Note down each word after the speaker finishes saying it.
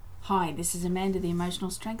Hi, this is Amanda, the Emotional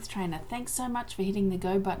Strength Trainer. Thanks so much for hitting the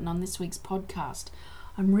go button on this week's podcast.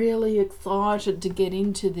 I'm really excited to get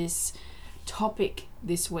into this topic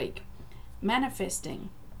this week. Manifesting.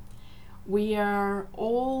 We are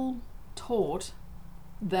all taught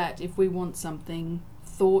that if we want something,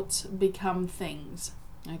 thoughts become things.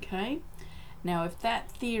 Okay? Now, if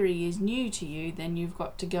that theory is new to you, then you've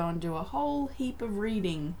got to go and do a whole heap of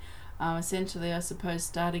reading. Essentially, I suppose,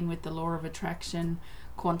 starting with the law of attraction,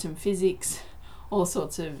 quantum physics, all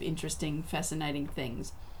sorts of interesting, fascinating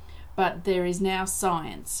things. But there is now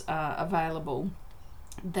science available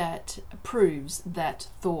that proves that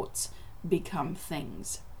thoughts become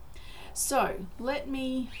things. So, let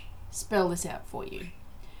me spell this out for you.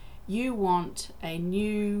 You want a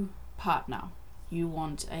new partner. You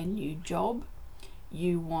want a new job.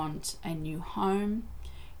 You want a new home.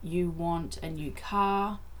 You want a new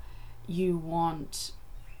car. You want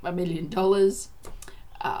 $1 million.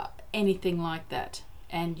 Anything like that.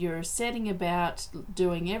 And you're setting about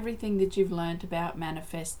doing everything that you've learned about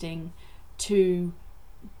manifesting to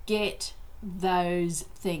get those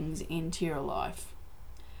things into your life.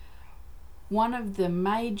 One of the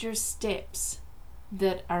major steps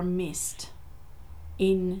that are missed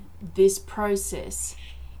in this process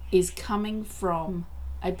is coming from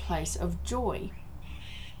a place of joy.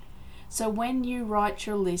 So when you write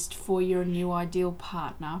your list for your new ideal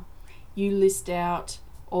partner, you list out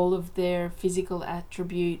all of their physical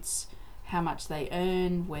attributes, how much they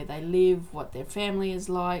earn, where they live, what their family is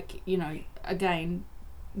like. You know, again,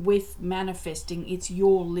 with manifesting, it's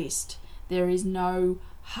your list. There is no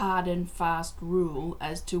hard and fast rule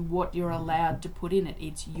as to what you're allowed to put in it.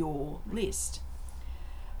 It's your list.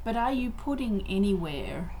 But are you putting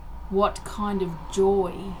anywhere what kind of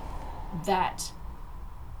joy that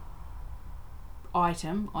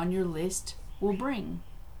item on your list will bring?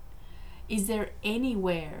 Is there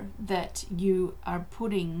anywhere that you are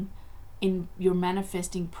putting in your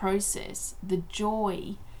manifesting process the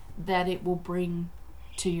joy that it will bring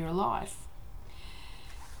to your life?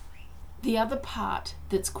 The other part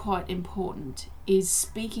that's quite important is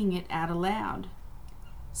speaking it out aloud.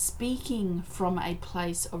 Speaking from a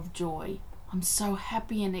place of joy. I'm so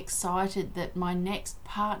happy and excited that my next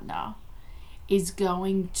partner is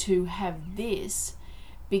going to have this,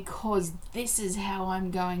 because this is how I'm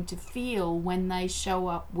going to feel when they show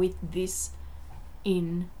up with this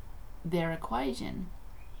in their equation.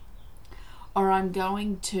 Or I'm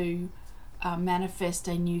going to manifest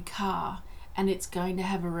a new car, and it's going to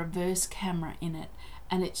have a reverse camera in it,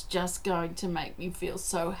 and it's just going to make me feel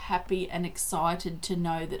so happy and excited to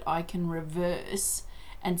know that I can reverse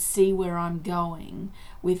and see where I'm going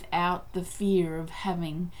without the fear of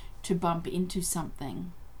having to bump into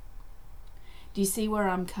something. Do you see where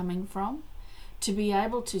I'm coming from? To be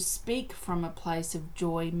able to speak from a place of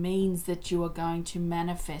joy means that you are going to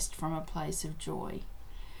manifest from a place of joy.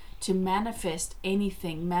 To manifest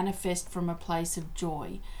anything, manifest from a place of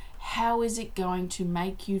joy. How is it going to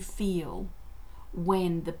make you feel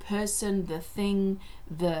when the person, the thing,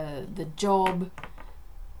 the job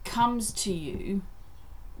comes to you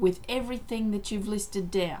with everything that you've listed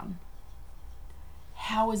down?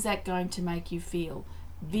 How is that going to make you feel?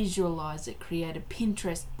 Visualize it, create a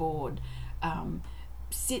Pinterest board,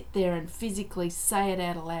 sit there and physically say it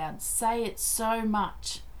out aloud. Say it so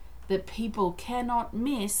much that people cannot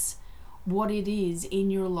miss what it is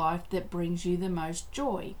in your life that brings you the most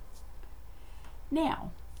joy.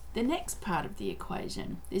 Now, the next part of the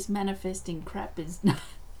equation, this manifesting crap is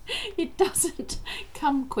it doesn't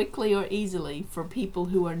come quickly or easily for people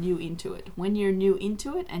who are new into it. When you're new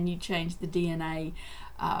into it and you change the DNA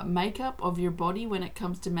makeup of your body when it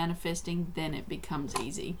comes to manifesting, then it becomes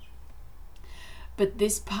easy. But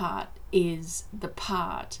this part is the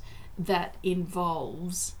part that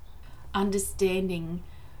involves understanding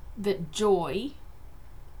that joy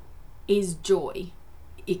is joy.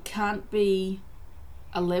 It can't be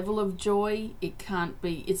a level of joy. It can't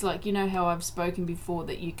be, it's like, you know how I've spoken before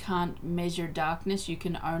that you can't measure darkness, you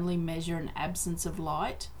can only measure an absence of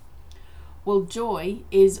light. Well, joy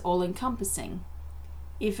is all encompassing.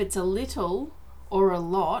 If it's a little or a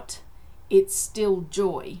lot, it's still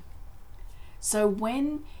joy. So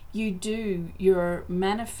when you do your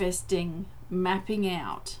manifesting mapping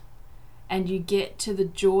out and you get to the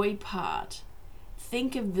joy part,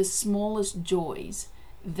 think of the smallest joys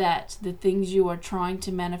that the things you are trying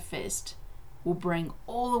to manifest will bring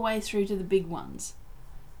all the way through to the big ones.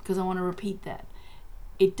 Because I want to repeat that.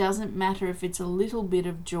 It doesn't matter if it's a little bit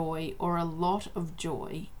of joy or a lot of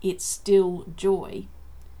joy, it's still joy.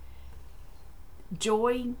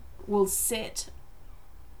 Joy will set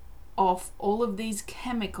off all of these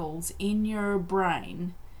chemicals in your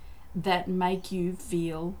brain that make you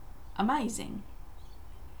feel amazing.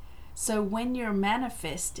 So when you're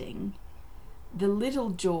manifesting, the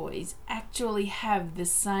little joys actually have the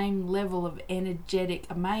same level of energetic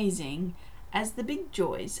amazing as the big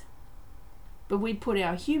joys. But we put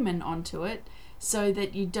our human onto it so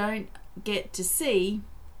that you don't get to see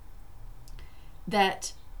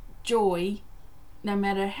that joy, no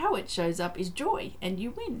matter how it shows up, is joy, and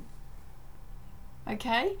you win.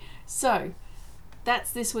 Okay, so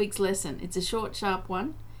that's this week's lesson. It's a short, sharp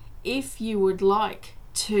one. If you would like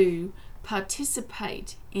to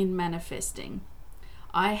participate in manifesting,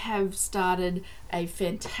 I have started a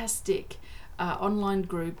fantastic online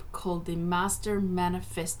group called the Master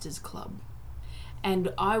Manifestors Club,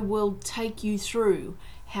 and I will take you through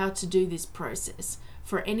how to do this process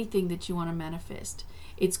for anything that you want to manifest.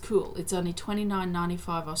 It's cool. It's only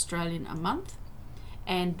 $29.95 Australian a month,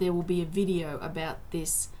 and there will be a video about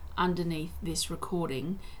this underneath this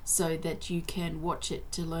recording so that you can watch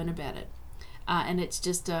it to learn about it. And it's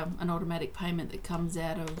just an automatic payment that comes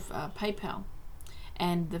out of PayPal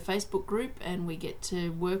and the Facebook group, and we get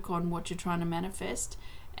to work on what you're trying to manifest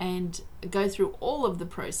and go through all of the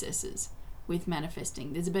processes with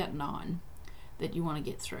manifesting. There's about 9 that you want to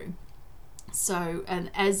get through. So,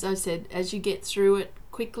 and as I said, as you get through it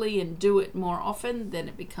quickly and do it more often, then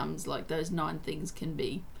it becomes like those 9 things can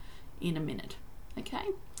be in a minute. Okay,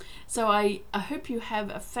 so I hope you have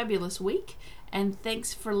a fabulous week, and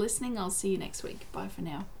thanks for listening. I'll see you next week. Bye for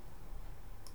now.